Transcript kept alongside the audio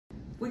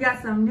We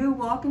got some new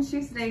walking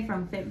shoes today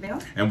from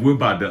FitVille. And we're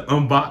about to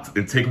unbox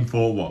and take them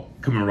for a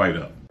walk. Coming right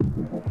up.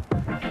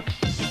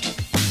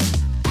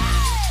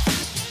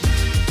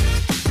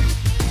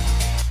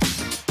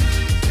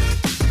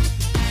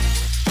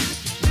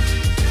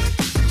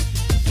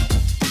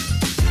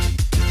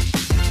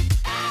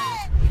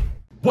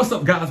 What's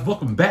up, guys?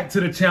 Welcome back to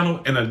the channel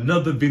and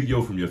another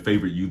video from your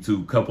favorite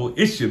YouTube couple.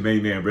 It's your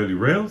main man,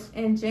 Rails.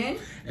 And Jen.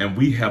 And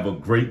we have a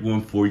great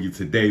one for you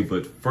today.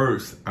 But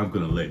first, I'm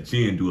going to let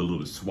Jen do a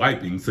little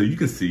swiping so you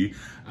can see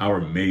our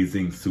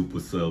amazing super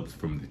subs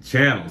from the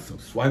channel. So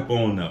swipe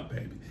on up,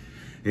 baby.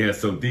 Yeah,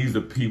 so these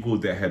are people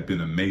that have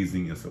been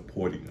amazing in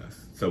supporting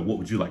us. So what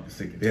would you like to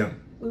say to them?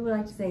 We would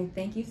like to say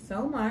thank you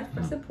so much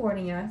for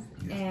supporting us.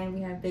 Yes. And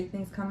we have big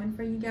things coming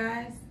for you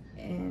guys.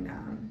 And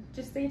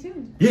just stay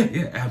tuned.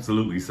 Yeah,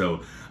 absolutely.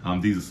 So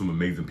these are some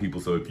amazing people.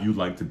 So if you'd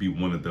like to be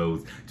one of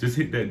those, just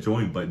hit that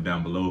join button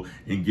down below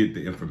and get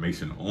the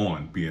information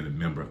on being a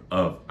member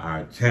of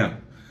our channel.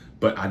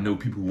 But I know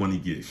people want to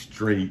get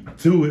straight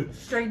to it.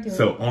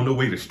 So on the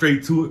way to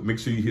straight to it, make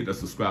sure you hit the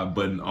subscribe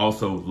button.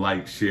 Also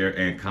like, share,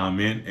 and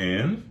comment,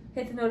 and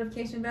hit the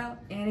notification bell.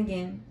 And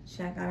again,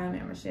 check out our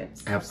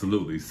memberships.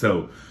 Absolutely.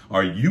 So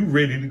are you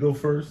ready to go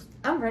first?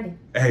 I'm ready.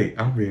 Hey,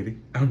 I'm ready.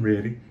 I'm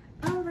ready.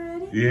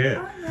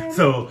 Yeah. Right.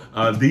 So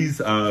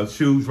these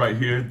shoes right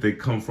here, they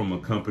come from a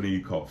company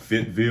called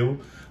FitVille.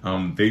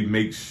 They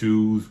make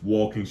shoes,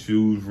 walking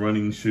shoes,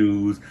 running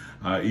shoes,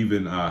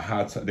 even they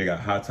got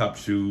high top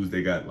shoes.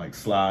 They got like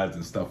slides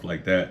and stuff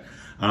like that.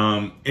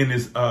 And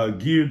it's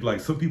geared,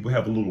 like some people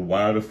have a little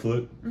wider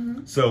foot.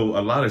 So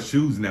a lot of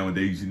shoes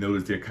nowadays, you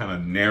notice they're kind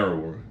of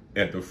narrower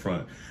at the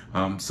front.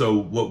 So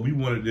what we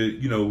wanted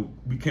to,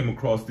 we came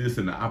across this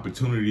and the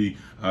opportunity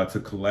to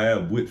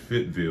collab with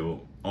FitVille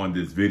on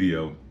this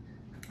video.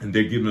 And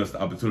they're giving us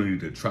the opportunity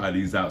to try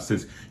these out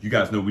since you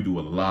guys know we do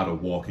a lot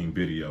of walking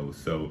videos.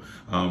 So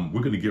we're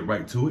going to get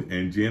right to it.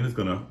 And Jen is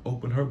going to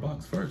open her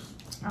box first.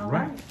 All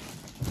right.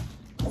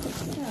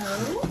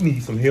 So,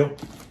 need some help?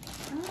 I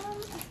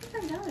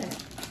think I got it.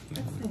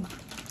 Let's see.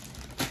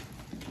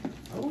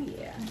 Oh,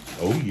 yeah.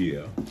 Oh,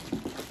 yeah.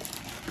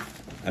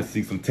 I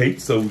see some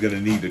tape, so we're going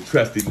to need the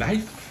trusty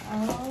knife.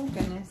 Oh,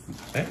 goodness.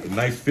 Hey,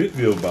 nice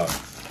FitVille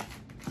box.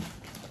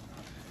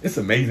 It's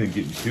amazing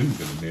getting shoes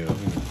in the mail.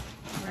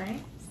 Right.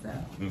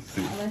 Let's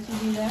see. I'll let you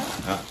do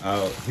that.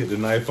 I'll hit the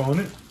knife on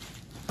it.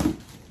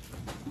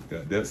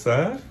 Got that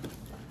side.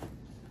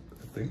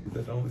 I think, is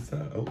that the only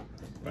side? Oh,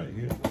 right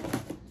here.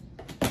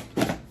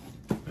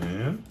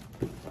 And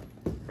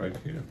right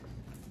here.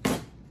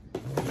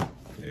 Oh,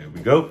 there we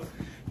go.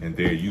 And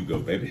there you go,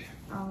 baby.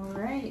 All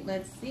right,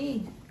 let's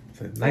see. It's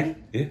a knife.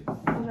 Yeah.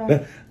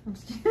 Right. I'm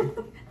just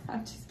kidding.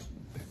 I'm just kidding.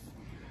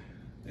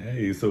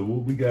 Hey, so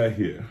what we got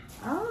here?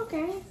 Oh,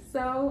 okay.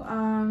 So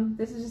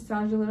this is just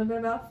telling you a little bit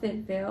about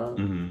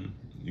FitVille.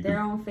 They're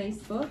on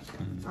Facebook.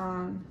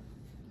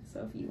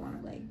 So if you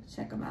want to like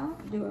check them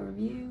out, do a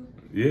review.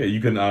 Yeah, you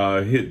can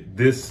hit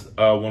this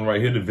one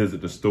right here to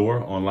visit the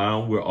store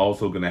online. We're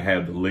also going to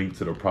have the link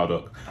to the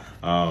product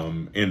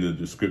in the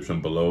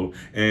description below.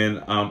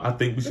 And I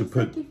think we should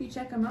put... Like if you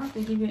check them out,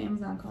 they give you an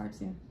Amazon card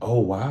too. Oh,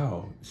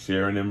 wow.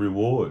 Sharing them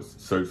rewards.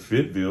 Search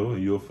FitVille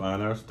and you'll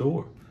find our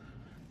store.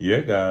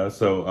 Yeah, guys.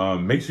 So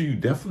make sure you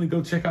definitely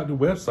go check out the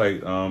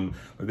website.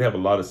 They have a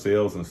lot of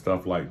sales and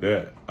stuff like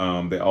that.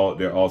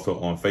 They're also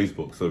on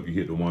Facebook. So if you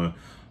hit the one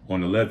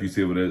on the left, you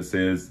see what it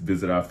says,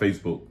 visit our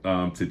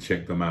Facebook to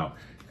check them out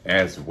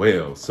as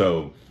well.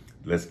 So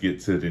let's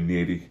get to the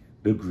nitty,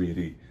 the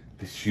gritty,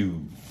 the shoes.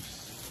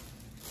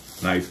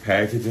 Nice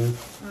packaging.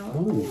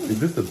 Oh, ooh, is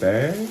this a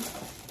bag?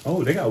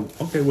 Oh, they got,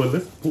 okay, well,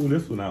 let's pull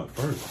this one out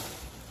first.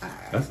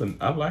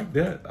 I like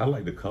that. I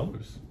like the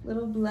colors.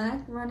 Little black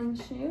running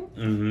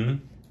shoe.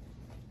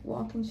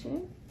 Walking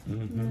shoe.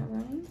 Not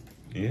running.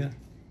 Yeah.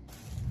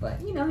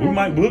 But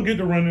we'll get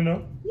the running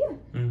up. Yeah.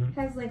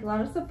 Has like a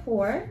lot of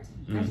support,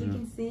 as you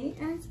can see,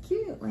 and it's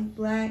cute. Like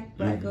black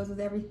goes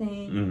with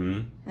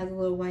everything. Has a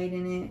little white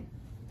in it.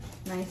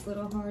 Nice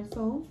little hard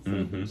sole. So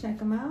you can check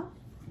them out.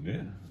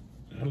 Yeah.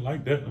 I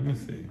like that. Let me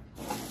see.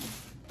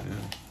 Yeah.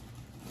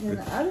 And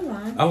the other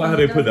one, I like how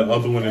they put the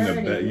other one in the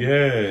back.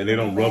 Yeah, they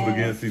don't rub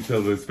against each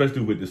other,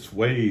 especially with the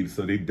suede.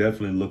 So they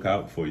definitely look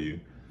out for you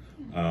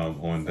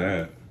on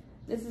that.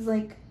 This is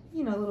like, a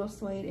little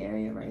suede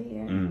area right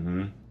here.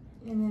 And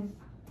then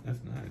that's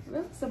nice.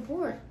 Real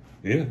support.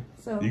 Yeah.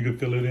 So you can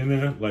feel it in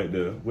there, like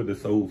what the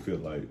sole feel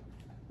like.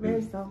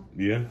 Very soft.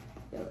 Yeah.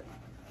 Feel it.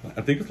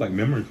 I think it's like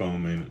memory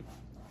foam, ain't it?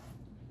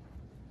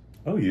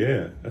 Oh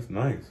yeah, that's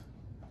nice.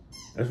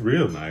 That's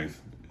real nice.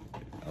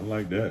 I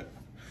like that.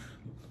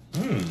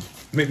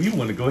 Make me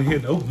want to go ahead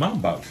and open my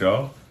box,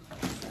 y'all.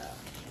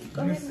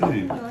 Let me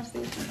see.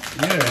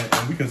 Yeah,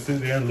 and we can sit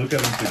there and look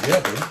at them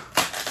together.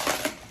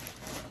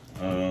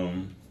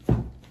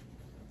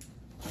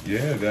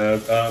 Yeah,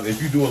 guys.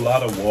 If you do a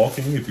lot of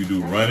walking, if you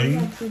do running.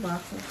 I have 2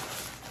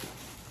 boxes.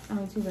 I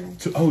mean, 2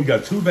 bags. Oh, you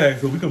got 2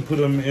 bags, so we can put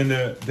them in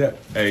there.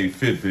 Hey,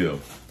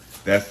 FitVille.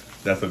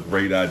 That's a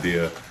great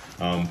idea.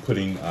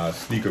 Putting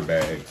sneaker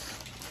bags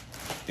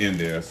in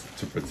there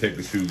to protect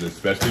the shoes,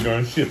 especially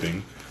during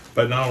shipping.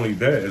 But not only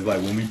that, it's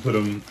like when we put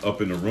them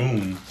up in the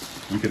room,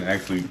 we can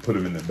actually put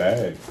them in the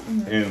bag,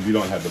 and we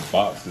don't have the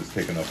boxes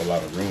taking up a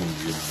lot of room,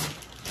 you know.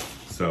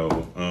 So,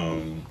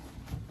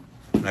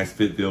 nice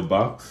FitVille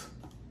box.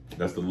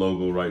 That's the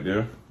logo right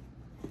there.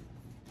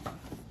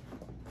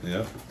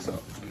 Yep. So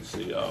let me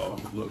see y'all.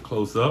 Look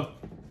close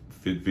up.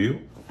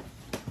 FitVille.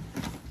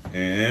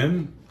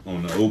 And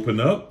on the open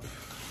up,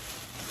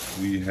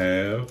 we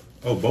have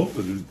both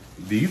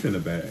of these in the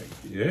bag.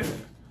 Yeah.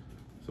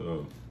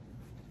 So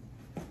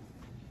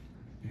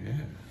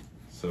yeah.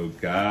 So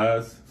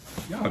guys,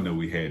 y'all know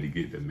we had to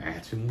get the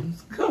matching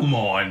ones. Come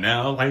on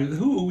now. Like,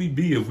 who would we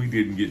be if we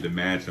didn't get the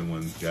matching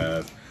ones,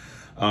 guys?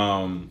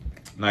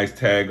 Nice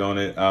tag on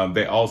it.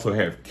 They also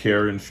have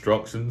care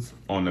instructions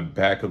on the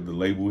back of the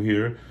label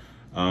here.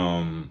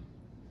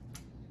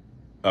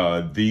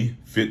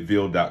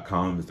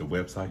 TheFitVille.com is the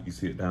website. You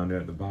see it down there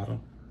at the bottom.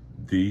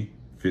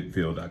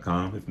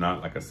 TheFitVille.com. If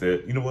not, like I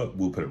said, you know what?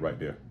 We'll put it right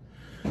there.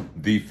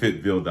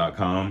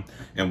 TheFitVille.com.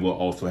 And we'll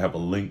also have a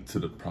link to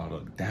the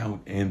product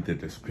down in the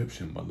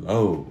description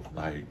below.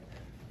 Like,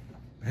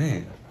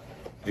 man,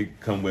 it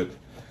come with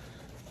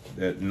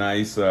that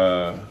nice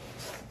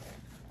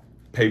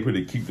paper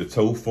to keep the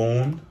toe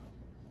formed.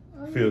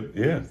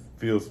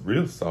 Feels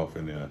real soft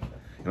in there.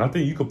 And I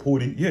think you can pull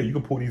these, you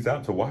can pull these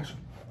out to wash them.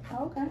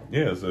 Oh, okay.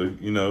 Yeah, so,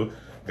 you know,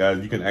 guys,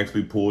 you can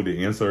actually pull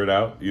the insert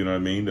out, you know what I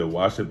mean, to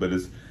wash it, but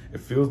it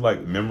feels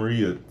like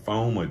memory or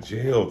foam or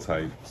gel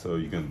type. So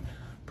you can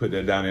put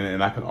that down in it,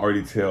 and I can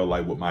already tell,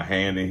 like, with my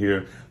hand in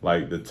here,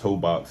 like, the toe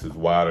box is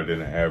wider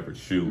than an average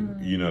shoe,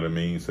 you know what I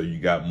mean? So you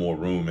got more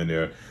room in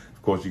there.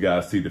 Of course, you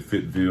guys see the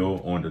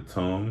FitVille on the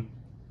tongue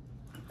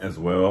as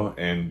well,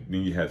 and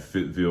then you have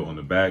FitVille on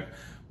the back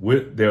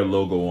with their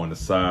logo on the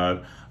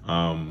side.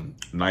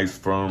 Nice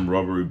firm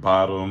rubbery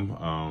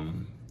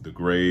bottom, the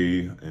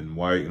gray and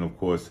white, and of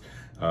course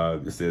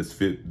it says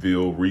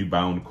FitVille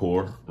Rebound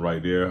Core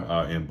right there,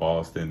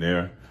 embossed in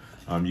there.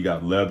 You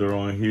got leather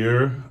on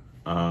here,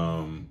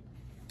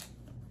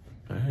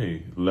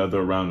 hey, leather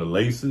around the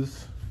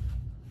laces,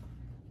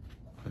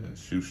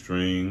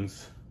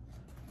 shoestrings.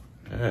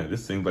 Yeah,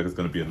 this seems like it's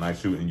going to be a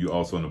nice shoe. And you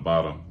also on the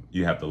bottom,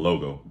 you have the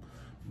logo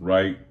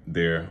right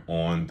there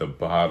on the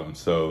bottom.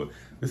 So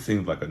this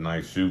seems like a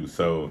nice shoe.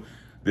 So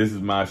this is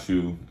my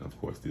shoe. Of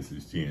course, this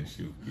is Jen's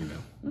shoe, you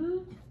know.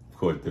 Of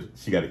course,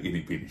 she got an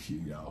itty bitty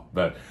shoe, y'all.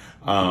 But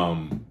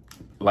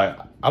like,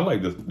 I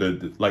like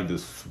the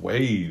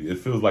suede. It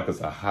feels like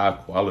it's a high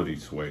quality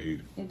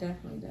suede. It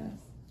definitely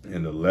does.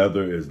 And the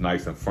leather is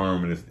nice and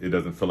firm, and it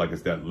doesn't feel like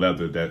it's that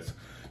leather that's,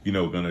 you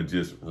know, gonna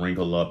just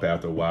wrinkle up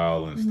after a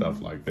while and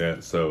stuff like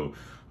that. So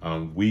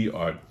we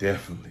are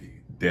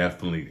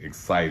definitely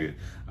excited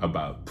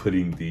about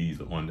putting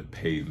these on the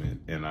pavement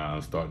and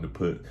starting to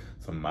put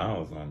some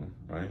miles on them,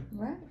 right?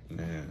 Right.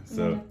 Yeah.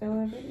 So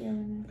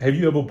have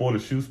you ever bought a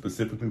shoe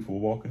specifically for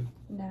walking?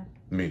 No.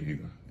 Me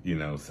either. You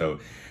know, so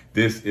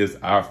this is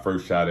our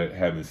first shot at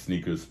having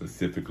sneakers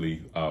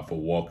specifically for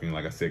walking.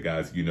 Like I said,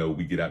 guys, you know,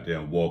 we get out there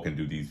and walk and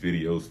do these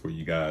videos for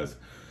you guys.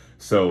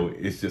 So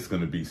it's just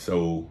going to be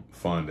so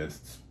fun.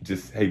 That's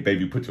just, hey,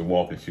 baby, put your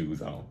walking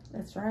shoes on.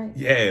 That's right.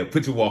 Yeah,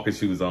 put your walking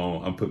shoes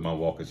on. I'm putting my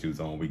walking shoes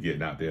on. We're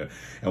getting out there.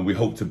 And we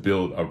hope to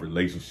build a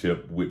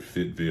relationship with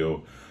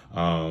FitVille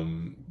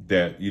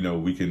that, you know,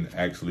 we can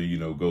actually, you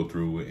know, go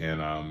through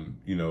and,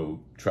 you know,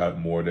 try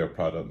more of their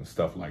product and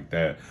stuff like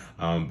that.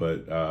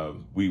 But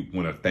we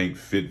want to thank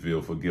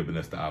FitVille for giving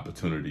us the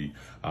opportunity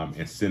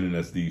and sending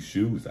us these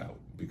shoes out,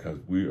 because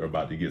we are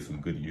about to get some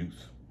good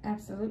use.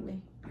 Absolutely.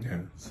 Yeah,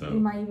 so we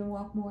might even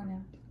walk more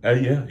now.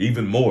 Yeah,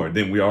 even more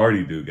than we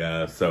already do,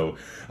 guys. So,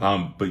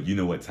 but you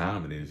know what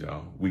time it is,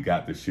 y'all. We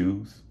got the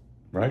shoes,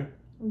 right?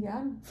 We got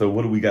them. So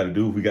what do we got to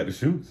do if we got the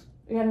shoes?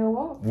 We got to go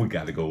walk. We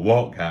got to go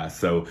walk, guys.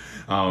 So,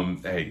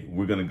 hey,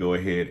 we're going to go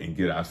ahead and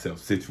get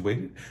ourselves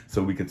situated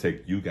so we can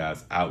take you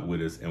guys out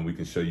with us and we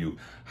can show you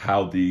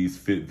how these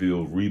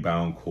FitVille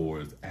Rebound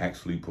Cores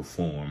actually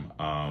perform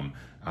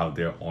out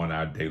there on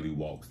our daily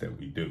walks that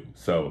we do.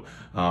 So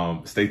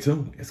stay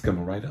tuned. It's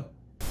coming right up.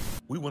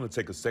 We want to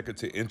take a second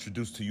to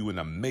introduce to you an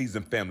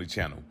amazing family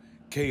channel,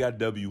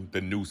 KIW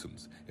The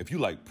Newsomes. If you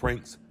like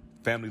pranks,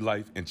 family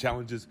life, and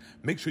challenges,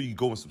 make sure you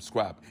go and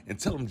subscribe and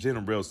tell them Jen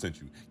and Rel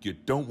sent you. You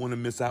don't want to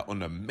miss out on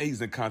the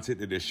amazing content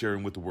that they're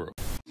sharing with the world.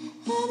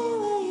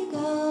 Anywhere you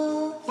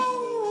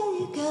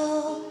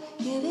go,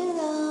 give it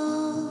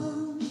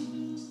all.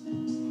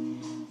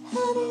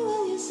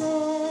 Anywhere you say,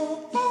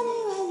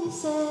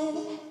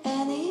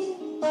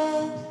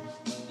 anywhere.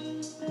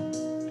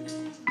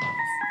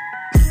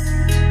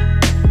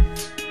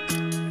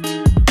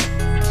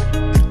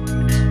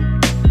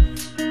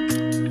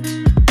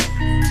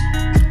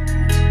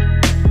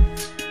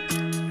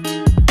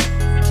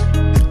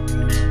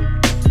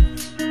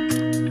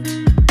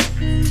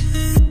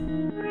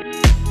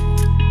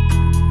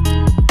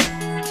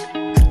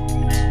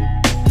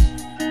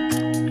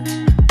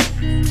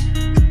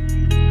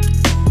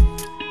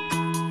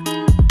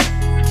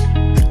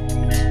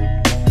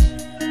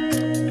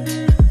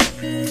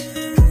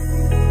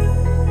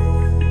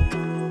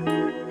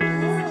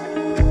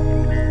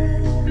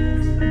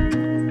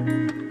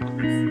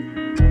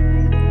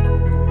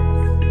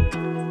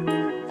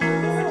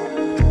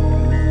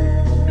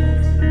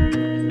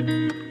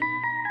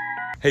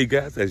 Hey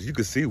guys, as you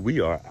can see, we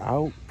are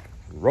out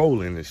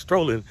rolling and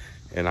strolling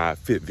in our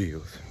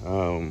FitVille's.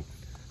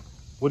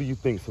 What do you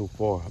think so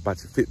far about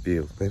your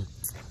FitVille's, baby?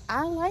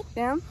 I like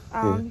them.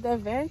 They're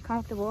very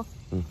comfortable.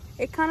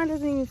 It kind of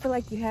doesn't even feel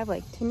like you have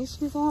like tennis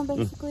shoes on,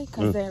 basically,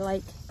 because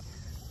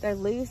they're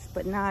loose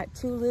but not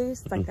too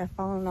loose, like they're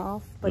falling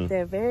off, but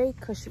they're very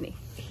cushiony.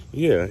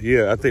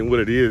 Yeah, I think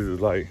what it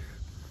is like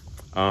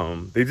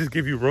they just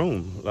give you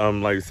room.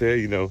 Like I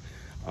said, you know,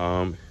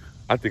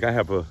 I think I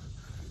have a,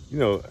 you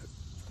know,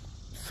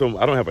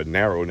 I don't have a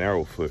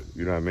narrow foot,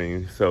 you know what I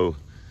mean? So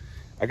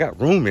I got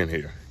room in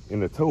here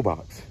in the toe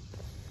box,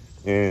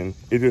 and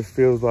it just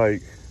feels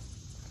like,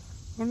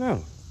 I don't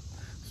know,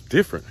 it's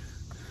different.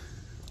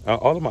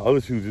 All of my other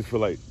shoes just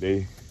feel like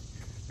the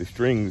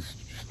strings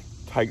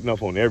tighten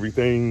up on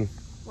everything.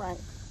 Right.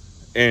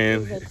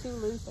 And they're too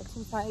loose or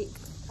too tight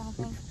kind of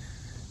thing.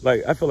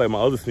 Like, I feel like my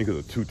other sneakers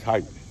are too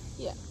tight.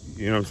 Yeah.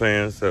 You know what I'm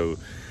saying? So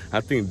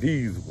I think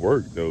these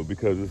work though,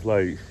 because it's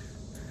like,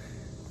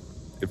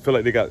 it feel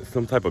like they got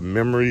some type of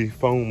memory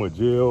foam or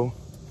gel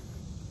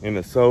in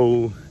the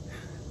sole.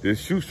 The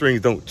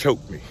shoestrings don't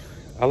choke me.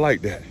 I like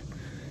that.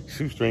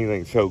 Shoestrings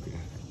ain't choking.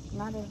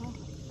 Not at all.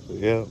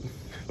 Yeah.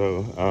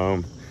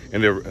 So,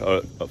 and they're,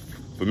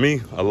 for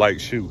me, a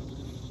light shoe.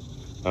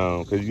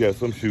 Cause you got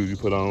some shoes you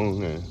put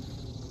on and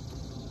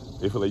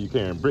they feel like you're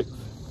carrying bricks,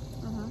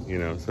 you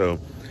know? So,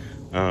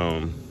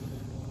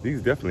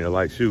 these definitely a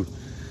light shoe.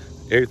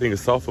 Everything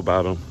is soft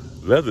about them.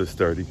 Leather's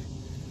sturdy.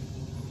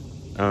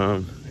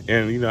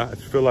 And you know, I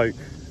feel like,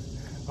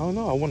 I don't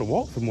know, I want to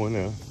walk some more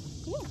now.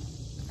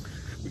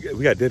 Yeah.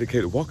 We got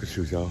dedicated walking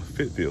shoes, y'all,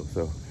 FitVille.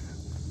 So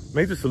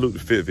major salute to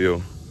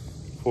FitVille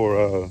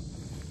for,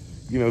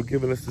 you know,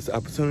 giving us this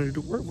opportunity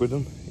to work with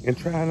them and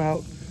trying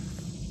out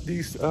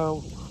these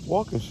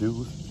walking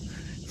shoes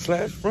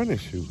 / running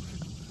shoes.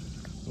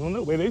 I don't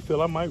know, where they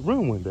feel I might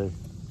run one day.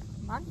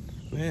 Might.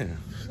 Yeah.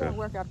 We're gonna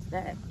work up to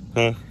that.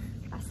 Huh?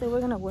 I said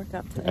we're gonna work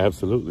up to that.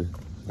 Absolutely.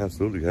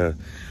 Absolutely, yeah.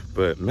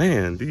 But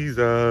man, these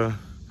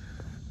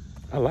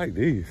I like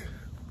these.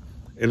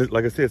 And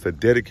like I said, it's a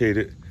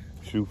dedicated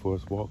shoe for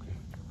us walking.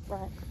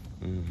 Right.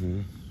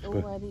 So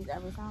we'll wear these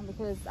every time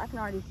because I can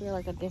already feel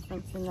like a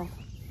difference in the,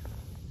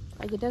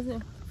 like, it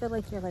doesn't feel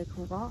like you're like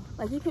raw.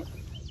 Like you can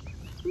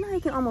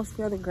almost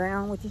feel the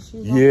ground with your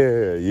shoes on.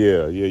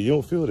 Yeah. You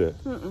don't feel that.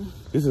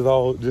 This is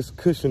all just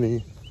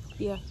cushiony,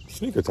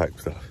 sneaker type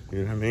stuff.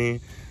 You know what I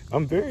mean?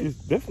 I'm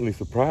definitely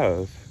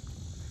surprised.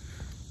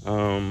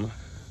 I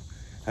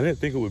didn't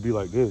think it would be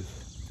like this.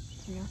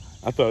 Yeah.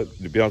 I thought,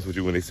 to be honest with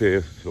you, when they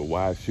said the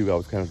wide shoe, I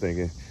was kind of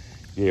thinking,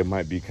 yeah, it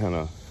might be kind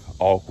of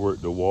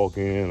awkward to walk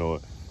in, or,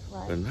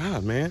 but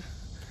nah, man.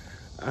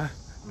 I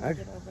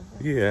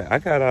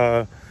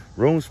got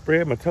room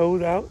spread my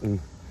toes out, and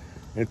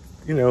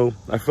you know,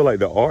 I feel like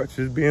the arch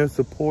is being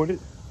supported.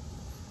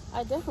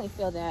 I definitely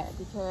feel that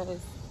because,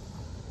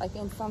 like,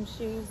 in some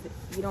shoes,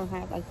 you don't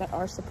have like that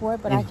arch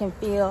support, but I can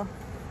feel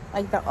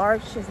like the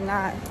arch is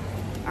not,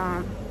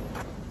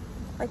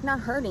 like,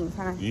 not hurting,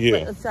 kind of. Yeah.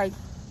 But it's like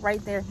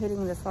right there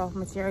hitting the soft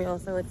material,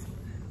 so it's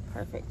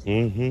perfect.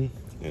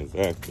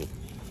 Exactly.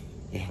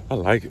 Yeah, I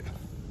like it.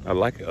 I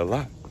like it a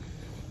lot.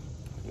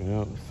 You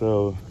know,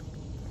 so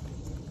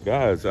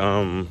guys,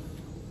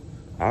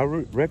 our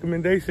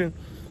recommendation,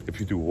 if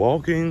you do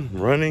walking,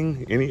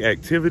 running, any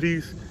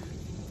activities,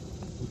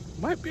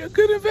 might be a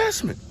good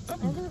investment.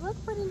 And they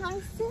look pretty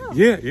nice too.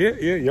 Yeah.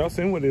 Y'all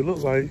seen what they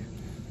look like.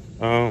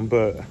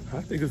 But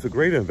I think it's a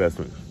great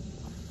investment.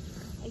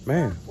 Except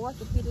man.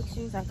 Orthopedic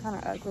shoes are kind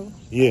of ugly.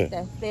 Yeah.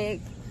 They're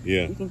thick.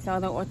 Yeah. You can tell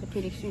they're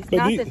orthopedic shoes. But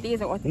Not that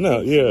these are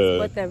orthopedic shoes,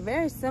 but they're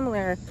very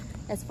similar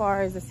as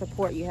far as the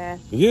support you have.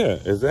 Yeah,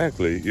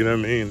 exactly. You know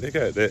what I mean? They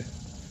got that,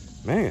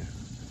 man,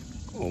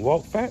 gonna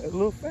walk a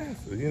little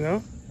faster, you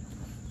know?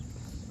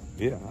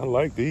 Yeah, I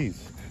like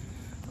these.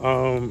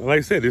 Like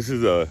I said, this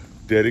is a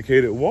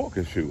dedicated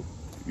walking shoe,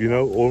 you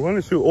know, or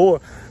running shoe. Or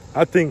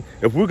I think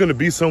if we're gonna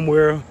be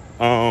somewhere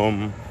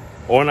on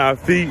our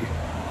feet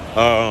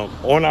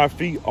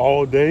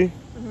all day,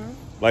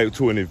 like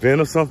to an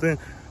event or something,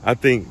 I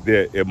think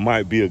that it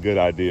might be a good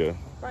idea.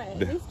 Right, at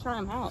least try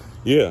them out.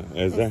 Yeah,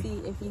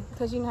 exactly.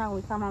 Because you know how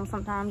we come home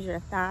sometimes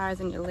your thighs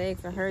and your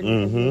legs are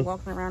hurting because you're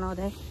walking around all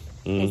day.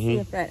 And see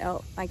if that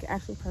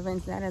actually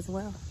prevents that as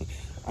well.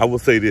 I will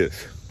say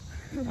this.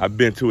 I've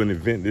been to an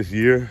event this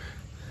year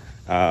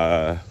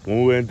when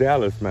we were in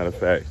Dallas, matter of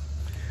fact,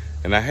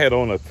 and I had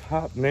on a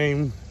top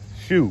name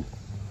shoe.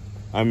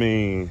 I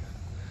mean,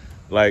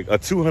 like a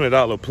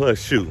 $200 plus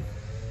shoe.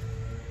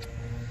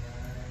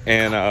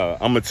 And I'm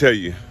gonna tell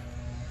you,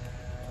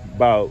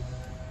 about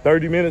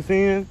 30 minutes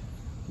in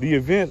the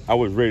event, I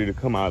was ready to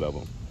come out of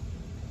them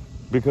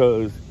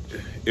because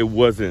it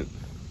wasn't,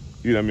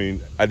 you know what I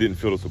mean? I didn't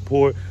feel the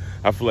support.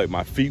 I feel like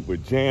my feet were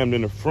jammed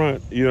in the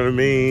front, you know what I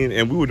mean?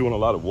 And we were doing a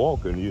lot of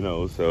walking, you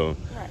know, so.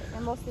 Right,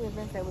 and most of the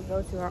events that we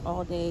go to are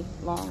all day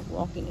long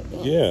walking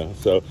events. Yeah,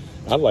 so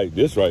I like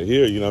this right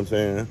here, you know what I'm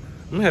saying?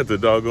 I'm gonna have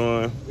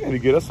to we need to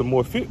get us some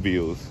more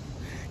FitVille's.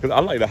 Because I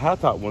like the high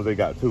top ones they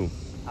got too.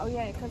 Oh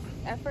yeah, because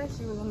at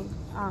first you were gonna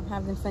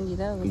have them send you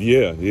those.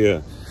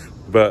 Yeah.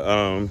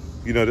 But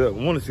you know, I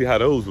want to see how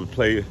those would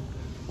play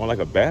on like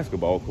a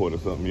basketball court or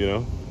something, you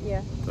know.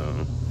 Yeah.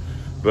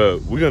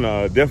 But we're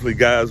gonna definitely,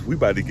 guys, we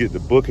about to get the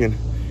booking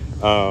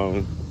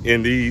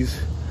in these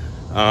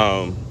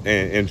and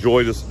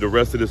enjoy the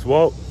rest of this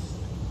walk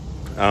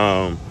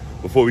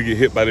before we get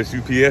hit by this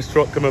UPS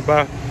truck coming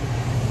by.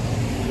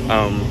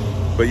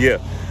 But yeah,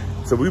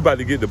 so we about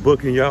to get the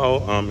booking,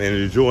 y'all, and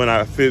enjoying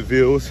our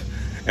FitVille's,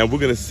 and we're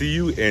gonna see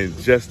you in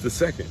just a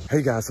second.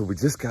 Hey guys, so we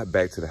just got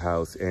back to the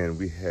house and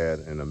we had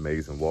an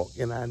amazing walk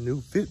in our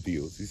new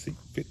FitVille's. You see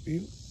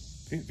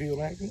FitVille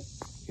magnet?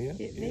 Yeah.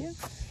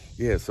 FitVille?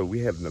 Yeah, so we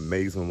had an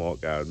amazing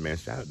walk, guys, man.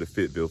 Shout out to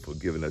FitVille for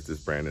giving us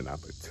this branding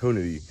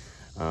opportunity.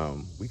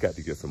 We got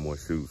to get some more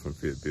shoes from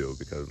FitVille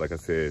because, like I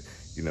said,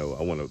 you know,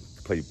 I want to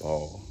play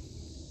ball,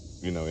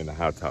 you know, in the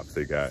high tops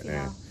they got.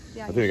 Yeah.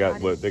 And I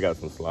think they got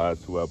some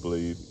slides too, I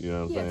believe. You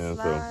know what I'm saying?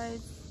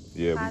 Slides, so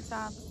yeah, high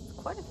tops,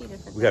 quite a few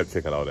different. We got to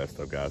check out all that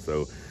stuff, guys.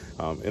 So,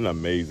 an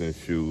amazing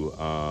shoe.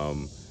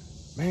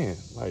 Man,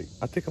 like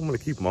I think I'm gonna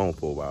keep them on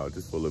for a while,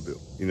 just for a little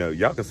bit. You know,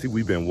 y'all can see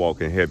we've been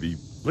walking heavy.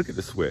 Look at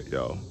the sweat,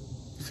 y'all.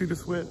 You see the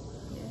sweat?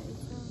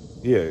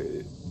 Yeah,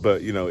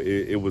 but you know,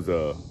 it was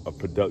a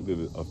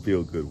productive, a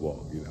feel-good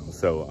walk, you know.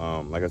 So,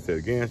 like I said,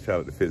 again, shout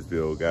out to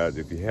FitVille, guys.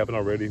 If you haven't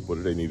already, what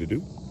do they need to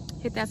do?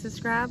 Hit that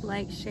subscribe,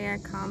 like, share,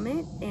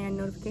 comment, and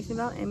notification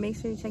bell, and make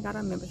sure you check out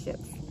our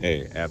memberships.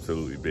 Hey,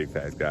 absolutely, big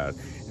facts, guys.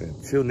 And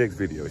until next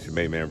video, it's your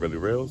main man, Really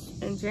Rails.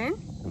 And Jen.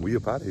 And we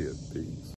up out of here. Peace.